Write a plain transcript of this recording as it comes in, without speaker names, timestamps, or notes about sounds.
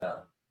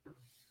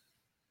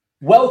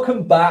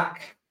Welcome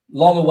back.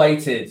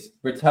 Long-awaited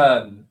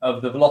return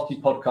of the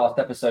Velocity Podcast,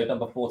 episode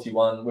number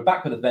 41. We're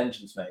back with a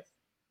vengeance, mate.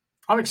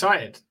 I'm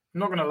excited. I'm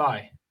not going to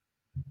lie.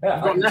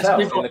 Yeah,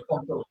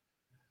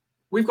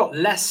 we've got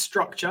less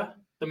structure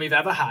than we've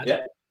ever had.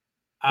 Yeah.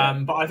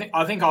 But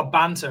I think our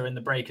banter in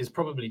the break is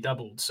probably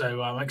doubled.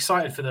 So I'm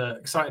excited for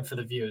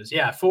the viewers.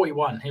 Yeah,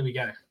 41. Here we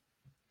go.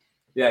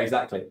 Yeah,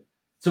 exactly.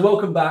 So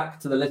welcome back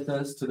to the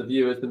listeners, to the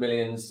viewers, the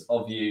millions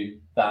of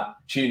you that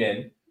tune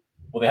in.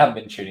 Well, they haven't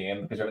been tuning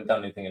in because we haven't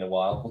done anything in a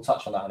while. We'll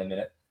touch on that in a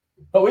minute.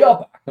 But we are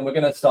back, and we're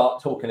going to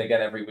start talking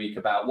again every week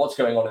about what's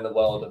going on in the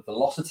world of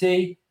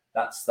velocity.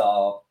 That's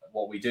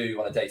what we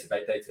do on a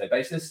day-to-day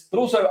basis, but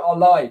also our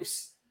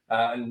lives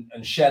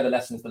and share the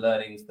lessons, the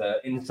learnings, the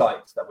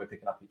insights that we're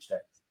picking up each day.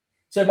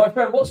 So, my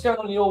friend, what's going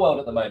on in your world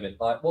at the moment?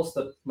 Like, what's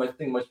the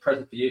most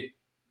present for you?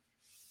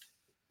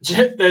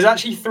 There's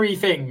actually three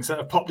things that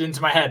have popped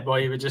into my head while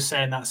you were just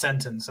saying that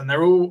sentence, and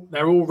they're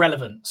all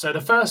relevant. So the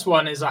first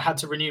one is I had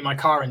to renew my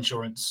car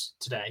insurance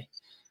today,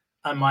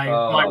 and my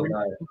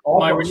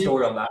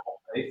story on that,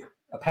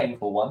 a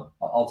painful one.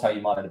 I'll tell you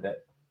mine in a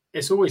bit.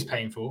 It's always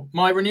painful.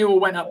 My renewal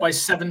went up by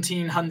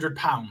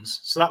 £1,700,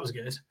 so that was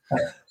good.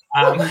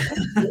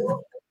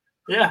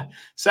 Yeah.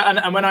 So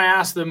and when I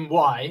asked them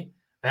why,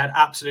 they had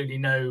absolutely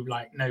no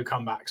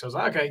comeback. So I was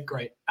like, okay,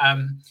 great.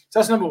 So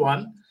that's number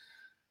one.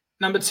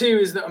 Number two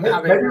is that maybe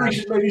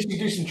we should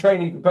do some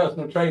training for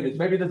personal trainers.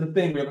 Maybe there's a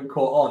thing we haven't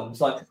caught on. It's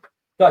like,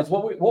 guys,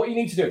 what you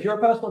need to do, if you're a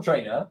personal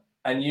trainer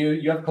and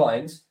you have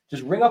clients,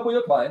 just ring up all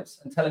your clients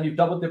and tell them you've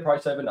doubled their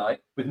price overnight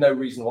with no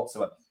reason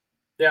whatsoever.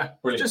 Yeah,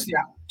 brilliant.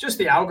 Just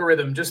the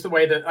algorithm, just the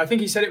way that, I think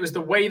he said it was the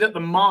way that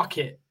the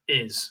market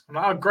is. I'm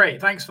like, oh,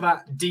 great. Thanks for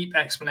that deep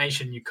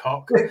explanation, you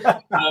cock.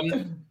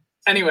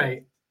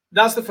 Anyway,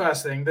 that's the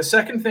first thing. The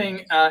second thing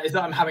is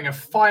that I'm having a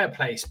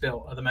fireplace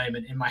built at the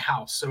moment in my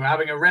house. So we're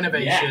having a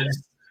renovation,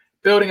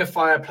 building a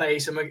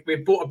fireplace, and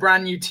we've bought a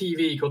brand new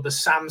TV called the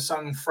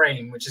Samsung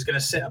Frame, which is going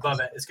to sit above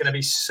it. It's going to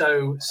be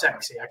so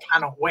sexy. I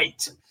cannot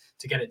wait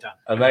to get it done.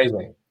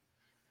 Amazing.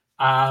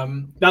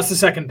 That's the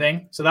second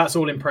thing. So that's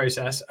all in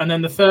process. And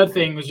then the third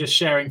thing was just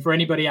sharing for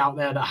anybody out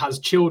there that has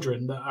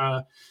children that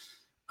are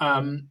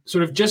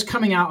sort of just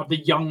coming out of the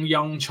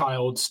young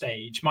child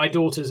stage. My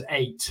daughter's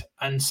 8,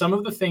 and some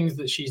of the things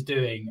that she's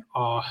doing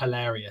are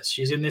hilarious.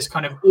 She's in this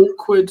kind of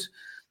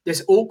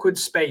awkward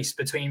space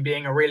between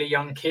being a really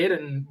young kid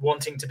and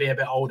wanting to be a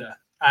bit older.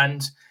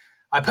 And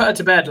I put her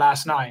to bed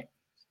last night,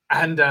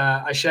 and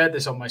I shared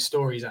this on my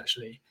stories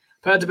actually.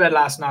 Put her to bed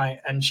last night,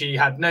 and she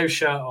had no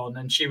shirt on,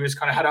 and she was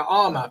kind of had her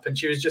arm up, and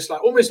she was just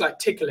like almost like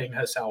tickling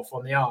herself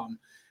on the arm.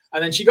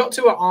 And then she got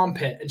to her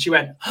armpit, and she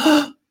went,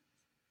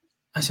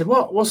 I said,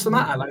 what's the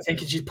matter? Like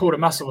thinking she's pulled a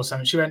muscle or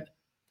something. She went,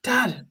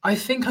 Dad, I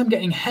think I'm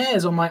getting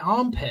hairs on my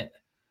armpit.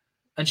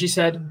 And she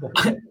said,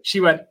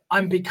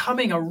 I'm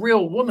becoming a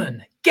real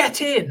woman.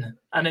 Get in.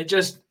 And it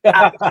just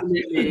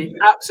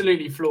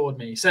absolutely floored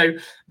me. So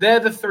they're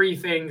the three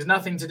things,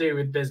 nothing to do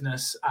with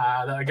business,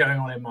 that are going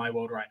on in my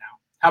world right now.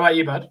 How about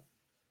you, bud?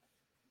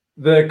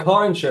 The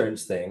car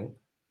insurance thing,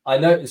 I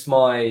noticed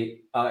my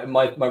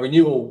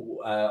renewal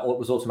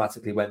was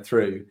automatically went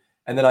through.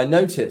 And then I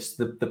noticed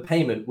the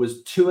payment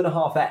was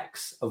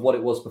 2.5x of what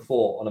it was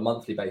before on a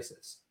monthly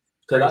basis.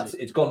 So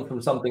it's gone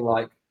from something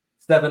like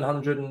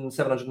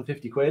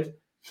 750 quid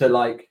to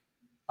like,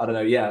 I don't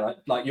know,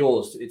 like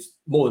yours, it's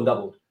more than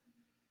doubled.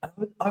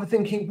 I was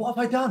thinking, what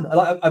have I done?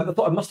 I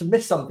thought I must have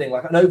missed something,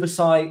 like an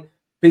oversight.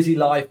 Busy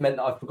life meant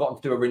that I've forgotten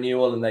to do a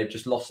renewal and they've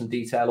just lost some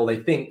detail, or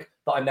they think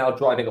that I'm now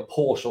driving a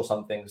Porsche or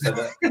something. So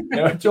that, do you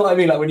know what I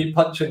mean? Like when you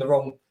punch in the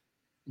wrong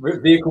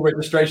vehicle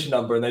registration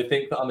number and they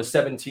think that I'm a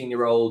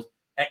 17-year-old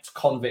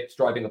ex-convict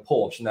driving a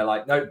Porsche, and they're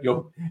like, no,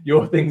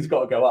 your thing's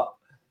got to go up.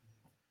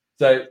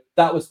 So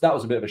that was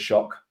a bit of a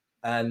shock.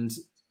 And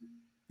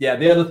yeah,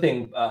 the other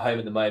thing at home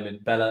at the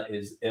moment, Bella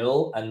is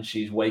ill and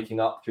she's waking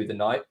up through the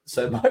night.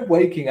 So my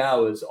waking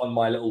hours on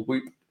my little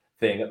Whoop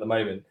thing at the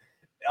moment,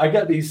 I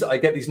get these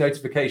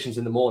notifications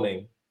in the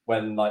morning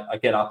when like I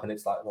get up and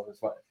it's like,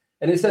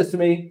 and it says to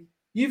me,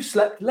 you've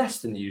slept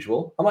less than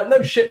usual. I'm like,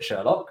 no shit,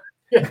 Sherlock.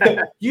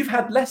 You've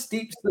had less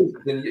deep sleep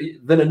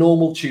than a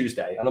normal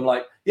Tuesday. And I'm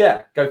like,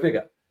 yeah, go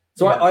figure.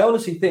 So yeah. I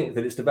honestly think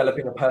that it's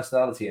developing a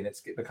personality and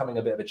it's becoming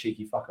a bit of a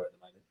cheeky fucker at the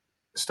moment.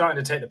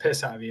 Starting to take the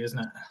piss out of you, isn't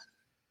it?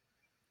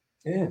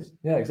 It is.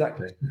 Yeah,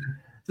 exactly.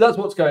 So that's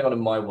what's going on in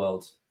my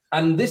world.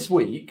 And this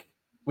week,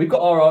 we've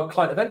got our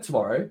client event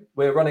tomorrow.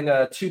 We're running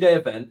a 2-day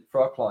event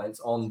for our clients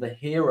on the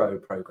Hero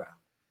program,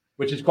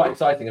 which is quite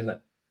exciting, isn't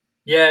it?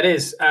 Yeah, it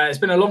is. It's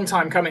been a long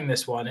time coming,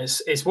 this one.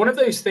 It's one of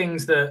those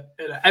things that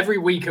every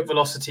week at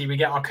Velocity, we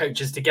get our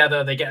coaches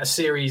together. They get a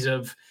series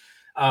of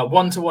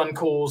one-to-one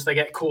calls. They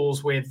get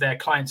calls with their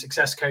client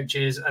success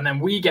coaches, and then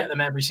we get them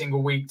every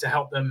single week to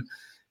help them,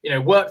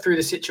 work through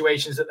the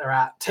situations that they're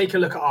at, take a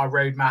look at our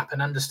roadmap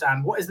and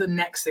understand what is the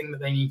next thing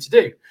that they need to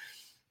do.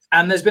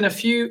 And there's been a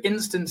few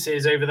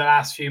instances over the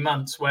last few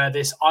months where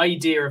this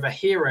idea of a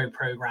hero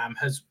program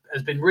has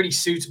been really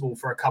suitable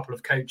for a couple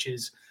of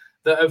coaches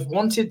that have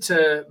wanted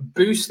to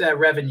boost their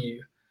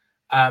revenue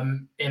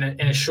in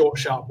a short,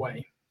 sharp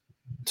way.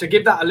 to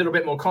give that a little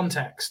bit more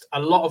context, a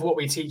lot of what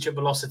we teach at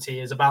Velocity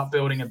is about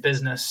building a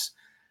business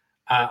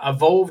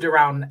evolved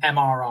around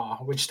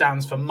MRR, which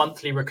stands for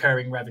monthly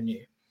recurring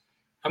revenue.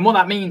 And what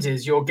that means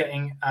is you're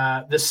getting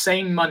the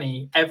same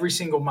money every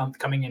single month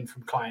coming in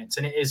from clients.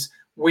 And it is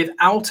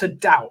without a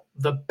doubt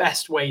the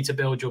best way to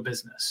build your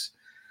business.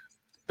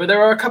 But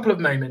there are a couple of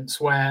moments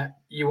where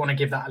you want to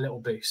give that a little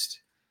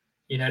boost.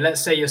 You know,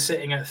 let's say you're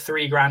sitting at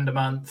 $3,000 a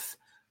month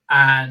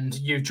and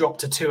you've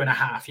dropped to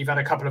 2.5. You've had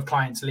a couple of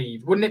clients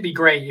leave. Wouldn't it be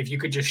great if you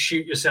could just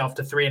shoot yourself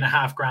to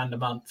 $3,500 a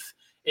month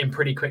in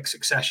pretty quick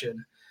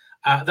succession?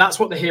 That's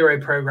what the Hero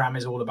program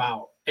is all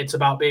about. It's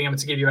about being able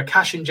to give you a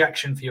cash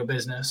injection for your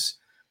business,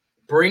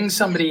 bring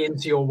somebody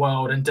into your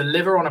world and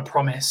deliver on a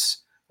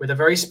promise with a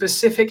very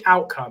specific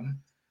outcome,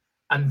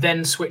 and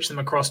then switch them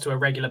across to a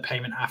regular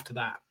payment after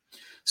that.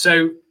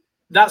 So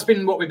that's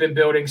been what we've been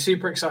building.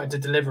 Super excited to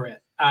deliver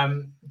it.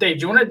 Dave,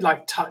 do you want to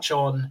like touch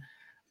on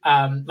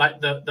like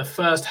the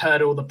first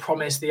hurdle, the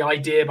promise, the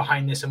idea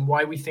behind this, and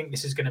why we think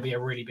this is going to be a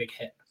really big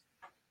hit?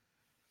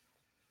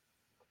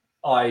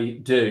 I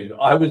do.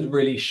 I was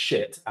really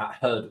shit at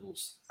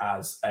hurdles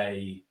as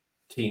a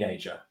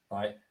teenager,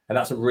 right? And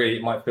that's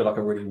it might feel like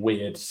a really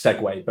weird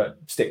segue, but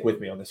stick with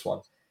me on this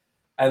one.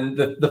 And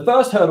the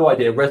first hurdle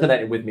idea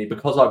resonated with me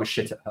because I was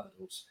shit at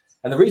hurdles.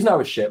 And the reason I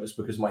was shit was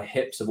because my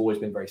hips have always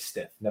been very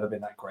stiff, never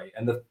been that great.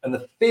 And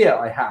the fear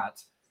I had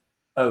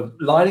of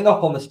lining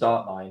up on the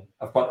start line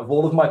in front of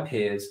all of my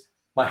peers,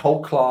 my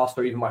whole class,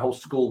 or even my whole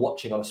school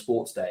watching on a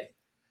sports day,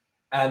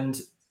 and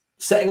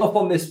setting off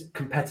on this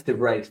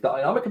competitive race that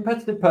I'm a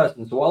competitive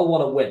person, so I'll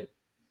want to win.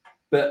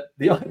 But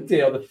the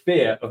idea or the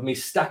fear of me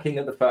stacking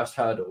at the first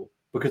hurdle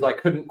because I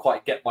couldn't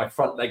quite get my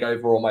front leg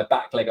over or my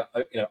back leg,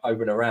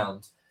 over and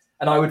around.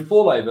 And I would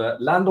fall over,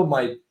 land on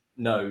my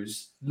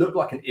nose, look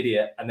like an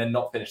idiot, and then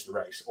not finish the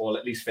race, or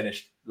at least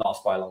finish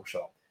last by a long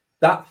shot.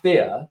 That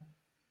fear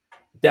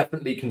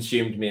definitely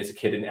consumed me as a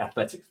kid in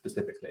athletics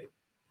specifically.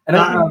 And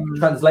I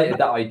translated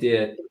that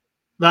idea.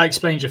 That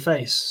explains your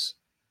face.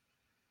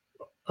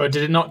 Or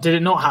did it not? Did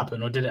it not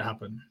happen, or did it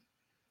happen?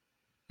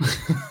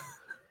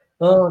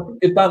 Oh,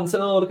 good banter!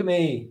 Oh, look at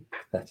me,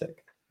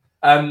 pathetic.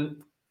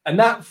 And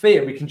that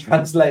fear we can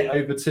translate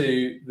over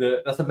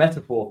to that's a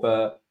metaphor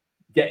for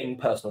getting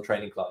personal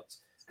training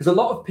clients. Because a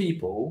lot of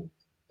people,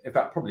 in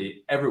fact,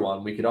 probably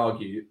everyone, we could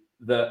argue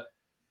that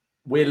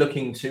we're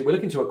looking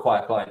to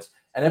acquire clients,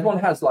 and everyone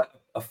has like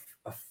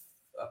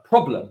a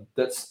problem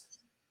that's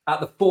at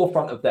the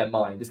forefront of their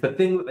mind. It's the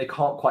thing that they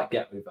can't quite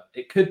get over.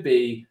 It could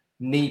be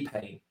knee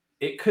pain.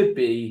 It could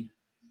be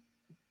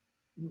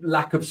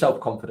lack of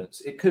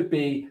self-confidence. It could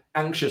be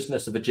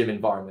anxiousness of a gym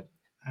environment.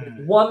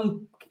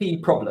 One key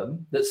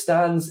problem that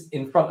stands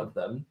in front of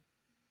them,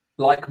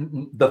 like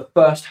the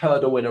first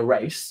hurdle in a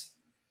race,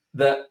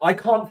 that I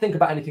can't think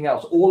about anything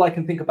else. All I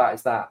can think about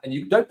is that. And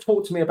you don't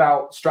talk to me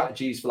about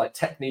strategies for like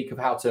technique of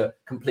how to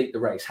complete the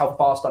race, how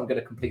fast I'm going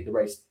to complete the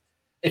race,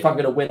 if I'm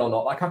going to win or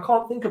not. Like I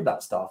can't think of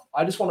that stuff.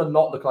 I just want to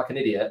not look like an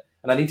idiot,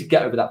 and I need to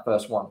get over that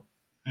first one.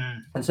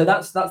 And so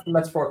that's the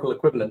metaphorical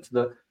equivalent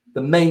to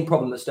the main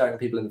problem that's staring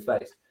people in the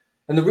face.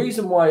 And the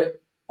reason why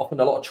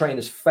often a lot of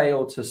trainers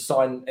fail to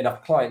sign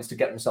enough clients to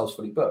get themselves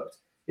fully booked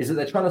is that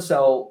they're trying to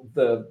sell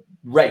the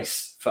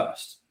race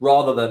first,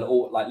 rather than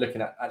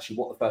looking at actually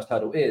what the first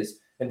hurdle is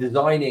and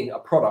designing a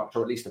product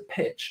or at least a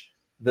pitch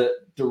that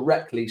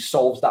directly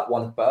solves that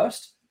one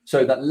first,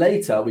 so that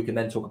later we can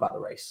then talk about the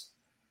race.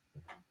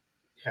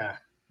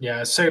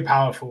 Yeah, it's so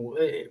powerful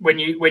when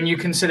you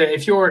consider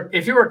if you're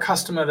a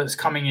customer that's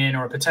coming in,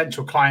 or a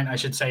potential client, I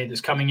should say,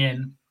 that's coming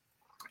in,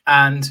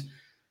 and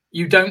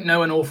you don't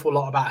know an awful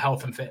lot about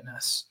health and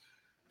fitness,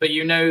 but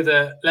you know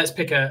that, let's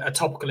pick a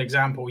topical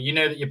example. You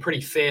know that you're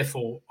pretty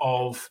fearful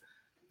of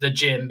the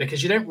gym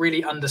because you don't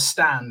really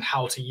understand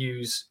how to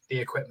use the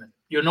equipment.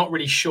 You're not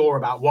really sure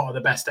about what are the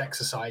best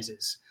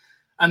exercises.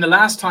 And the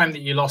last time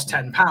that you lost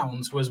 10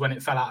 pounds was when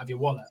it fell out of your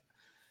wallet.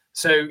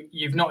 So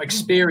you've not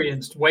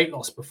experienced weight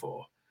loss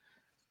before.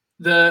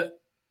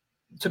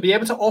 To be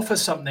able to offer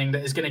something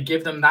that is going to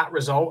give them that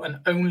result and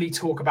only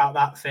talk about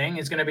that thing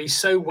is going to be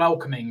so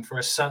welcoming for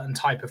a certain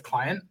type of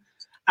client,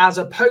 as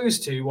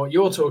opposed to what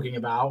you're talking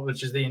about,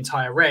 which is the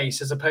entire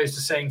race, as opposed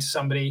to saying to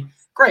somebody,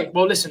 great,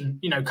 well, listen,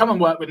 come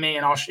and work with me,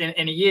 and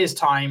in a year's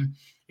time,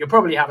 you'll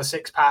probably have a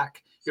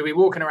six-pack. You'll be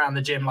walking around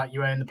the gym like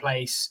you own the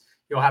place.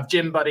 You'll have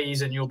gym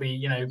buddies, and you'll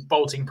be,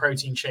 bolting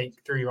protein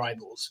shake through your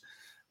eyeballs.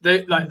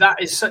 That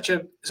is such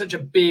a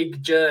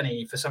big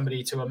journey for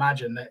somebody to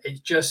imagine that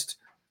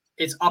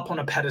it's up on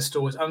a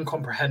pedestal. It's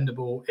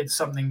uncomprehendable. It's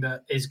something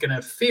that is going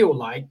to feel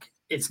like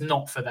it's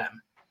not for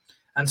them.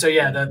 And so,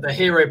 the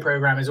Hero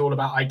program is all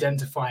about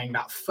identifying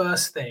that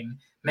first thing,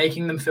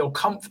 making them feel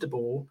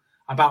comfortable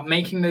about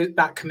making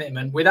that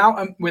commitment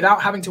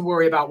without having to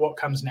worry about what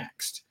comes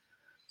next.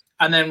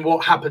 And then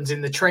what happens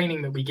in the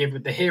training that we give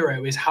with the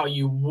Hero is how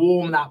you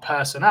warm that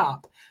person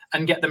up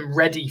and get them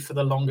ready for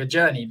the longer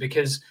journey,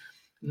 because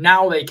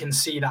now they can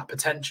see that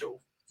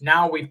potential.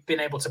 Now we've been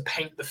able to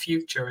paint the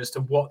future as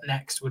to what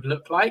next would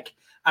look like.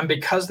 And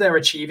because they're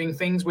achieving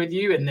things with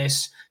you in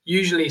this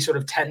usually sort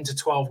of 10 to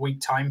 12 week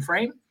time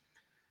frame,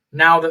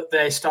 Now that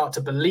they start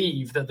to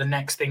believe that the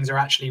next things are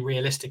actually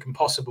realistic and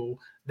possible,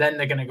 then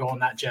they're going to go on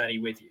that journey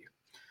with you.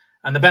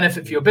 And the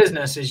benefit for your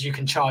business is you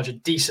can charge a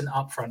decent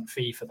upfront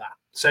fee for that.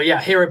 So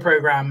yeah, Hero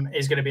Program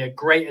is going to be a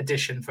great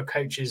addition for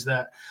coaches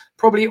that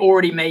probably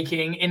already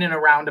making in and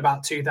around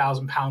about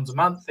 £2,000 a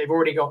month. They've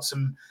already got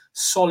some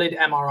solid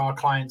MRR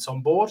clients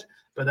on board,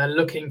 but they're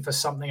looking for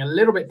something a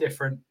little bit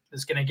different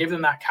that's going to give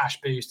them that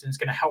cash boost and it's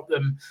going to help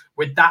them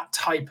with that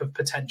type of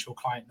potential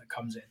client that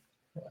comes in.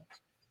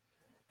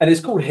 And it's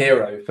called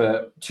Hero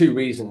for two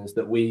reasons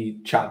that we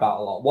chat about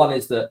a lot. One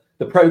is that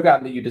the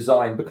program that you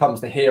design becomes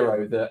the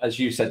hero that, as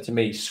you said to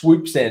me,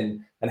 swoops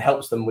in and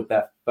helps them with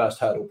their first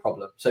hurdle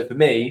problem. So for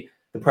me,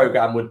 the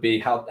program would be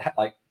how,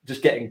 like,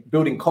 just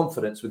building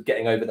confidence with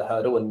getting over the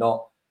hurdle and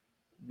not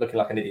looking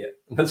like an idiot.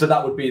 So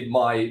that would be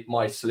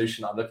my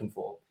solution I'm looking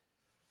for.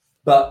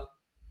 But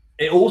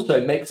it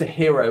also makes a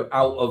hero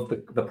out of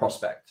the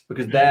prospect,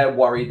 because they're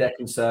worried, they're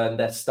concerned,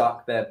 they're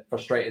stuck, they're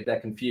frustrated, they're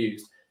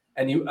confused.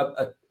 And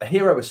a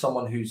hero is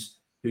someone who's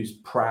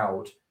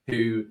proud,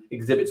 who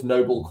exhibits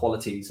noble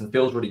qualities and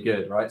feels really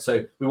good, right?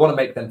 So we want to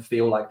make them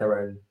feel like their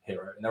own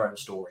hero in their own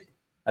story.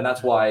 And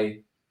that's why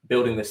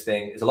building this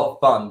thing is a lot of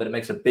fun, but it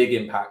makes a big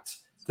impact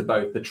to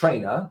both the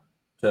trainer,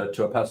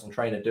 to a personal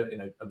trainer,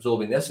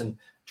 absorbing this, and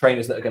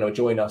trainers that are going to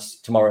join us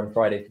tomorrow and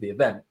Friday for the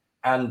event,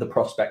 and the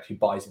prospect who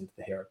buys into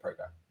the Hero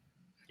Program.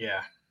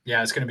 Yeah,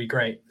 it's going to be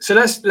great. So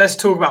let's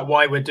talk about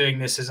why we're doing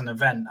this as an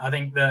event. I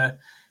think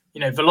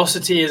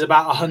Velocity is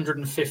about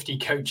 150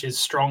 coaches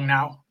strong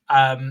now.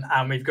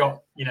 And we've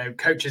got,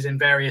 coaches in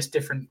various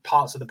different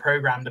parts of the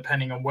program,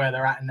 depending on where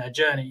they're at in their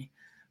journey.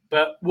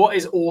 But what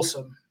is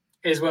awesome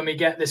is when we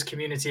get this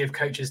community of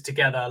coaches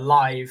together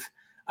live,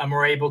 and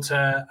we're able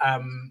to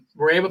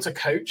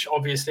coach.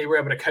 Obviously, we're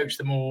able to coach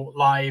them all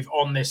live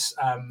on this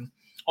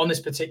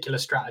particular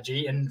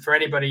strategy. And for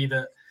anybody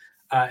that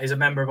is a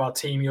member of our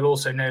team, you'll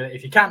also know that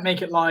if you can't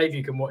make it live,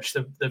 you can watch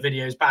the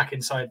videos back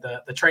inside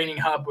the training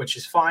hub, which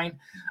is fine.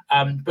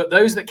 But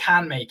those that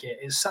can make it,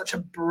 is such a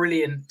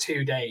brilliant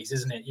 2 days,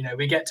 isn't it?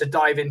 We get to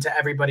dive into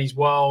everybody's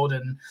world,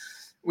 and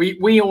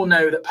we all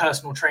know that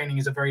personal training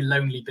is a very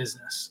lonely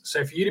business.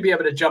 So for you to be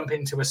able to jump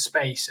into a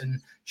space and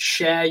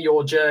share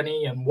your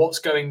journey and what's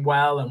going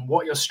well and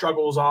what your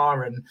struggles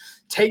are, and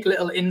take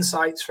little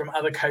insights from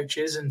other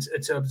coaches and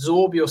to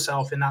absorb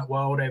yourself in that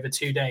world over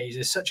 2 days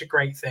is such a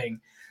great thing.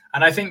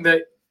 And I think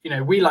that,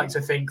 we like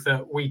to think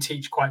that we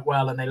teach quite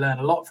well and they learn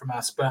a lot from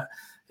us, but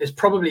it's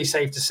probably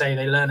safe to say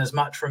they learn as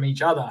much from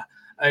each other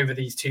over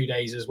these 2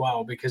 days as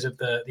well, because of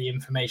the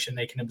information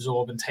they can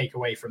absorb and take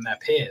away from their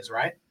peers,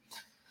 right?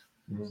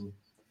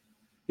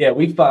 Yeah,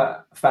 we've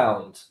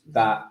found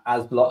that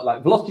as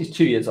Velocity is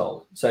 2 years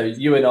old. So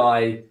you and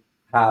I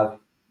have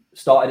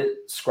started at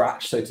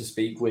scratch, so to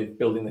speak, with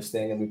building this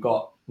thing, and we've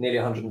got nearly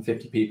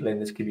 150 people in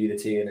this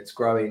community, and it's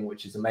growing,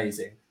 which is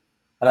amazing.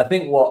 And I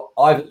think what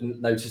I've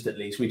noticed, at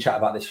least, we chat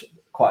about this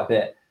quite a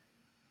bit,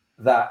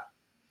 that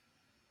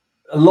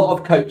a lot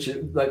of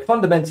coaches, like,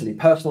 fundamentally,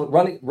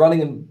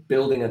 running and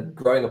building and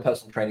growing a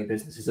personal training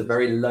business is a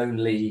very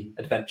lonely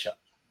adventure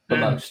for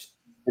most.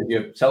 If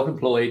you're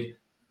self-employed,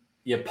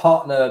 your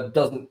partner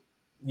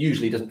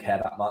usually doesn't care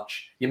that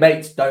much. Your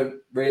mates don't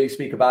really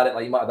speak about it.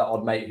 Like, you might have that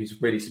odd mate who's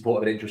really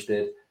supportive and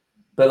interested,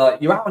 but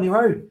like, you're out on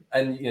your own,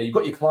 and you've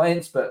got your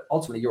clients, but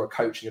ultimately you're a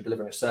coach and you're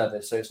delivering a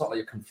service. So it's not like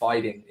you're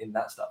confiding in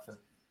that stuff. And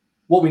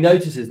what we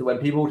notice is that when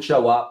people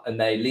show up and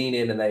they lean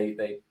in and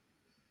they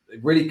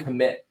really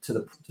commit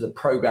to the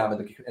program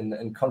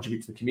and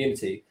contribute to the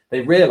community,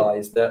 they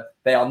realize that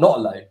they are not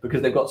alone,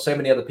 because they've got so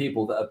many other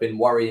people that have been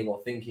worrying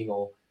or thinking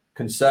or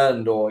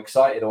concerned or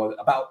excited or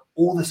about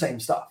all the same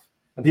stuff.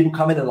 And people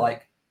come in and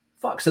like,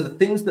 fuck, so the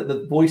things that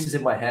the voices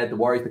in my head, the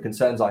worries, the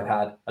concerns I've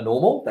had are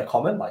normal, they're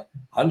common, like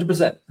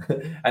 100%.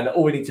 And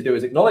all we need to do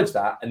is acknowledge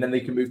that, and then they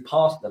can move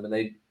past them, and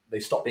they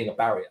stop being a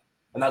barrier.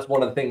 And that's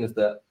one of the things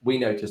that we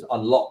notice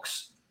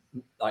unlocks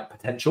like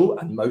potential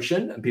and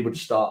motion, and people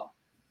just start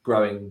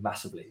growing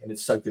massively. And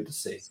it's so good to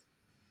see.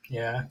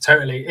 Yeah,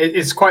 totally.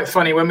 It's quite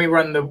funny when we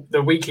run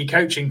the weekly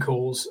coaching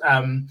calls.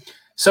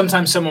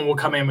 Sometimes someone will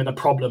come in with a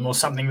problem or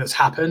something that's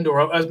happened,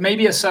 or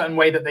maybe a certain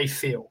way that they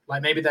feel,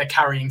 like maybe they're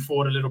carrying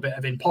forward a little bit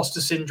of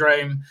imposter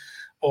syndrome,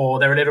 or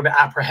they're a little bit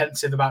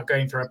apprehensive about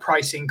going through a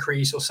price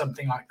increase or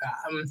something like that.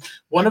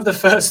 One of the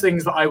first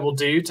things that I will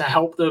do to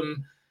help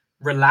them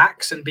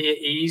relax and be at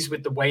ease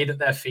with the way that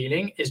they're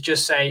feeling is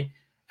just say,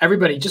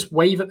 everybody, just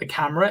wave at the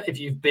camera if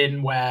you've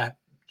been where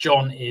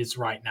John is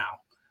right now.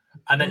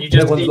 And then you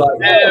just see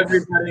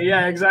everybody.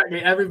 Yeah,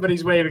 exactly.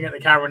 Everybody's waving at the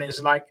camera, and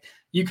it's like,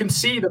 you can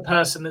see the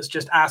person that's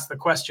just asked the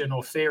question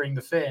or fearing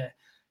the fear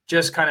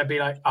just kind of be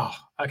like, oh,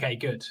 okay,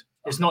 good.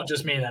 It's not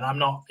just me then. I'm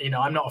not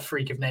a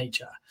freak of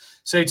nature.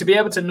 So to be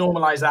able to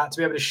normalize that, to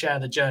be able to share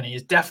the journey,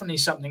 is definitely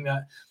something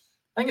that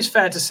I think it's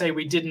fair to say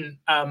we didn't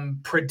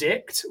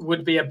predict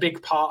would be a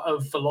big part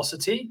of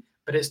Velocity,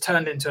 but it's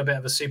turned into a bit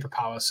of a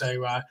superpower.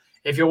 So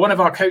if you're one of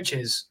our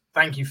coaches,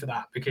 thank you for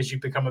that, because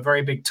you've become a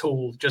very big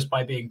tool just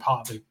by being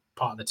part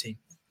of the team.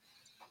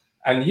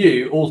 And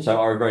you also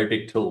are a very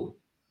big tool.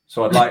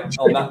 So I'd like,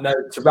 on that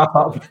note, to wrap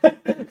up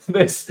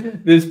this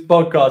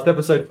podcast,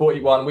 episode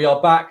 41. We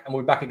are back, and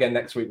we'll be back again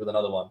next week with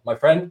another one. My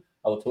friend,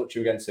 I will talk to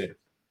you again soon.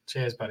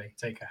 Cheers, buddy.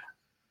 Take care.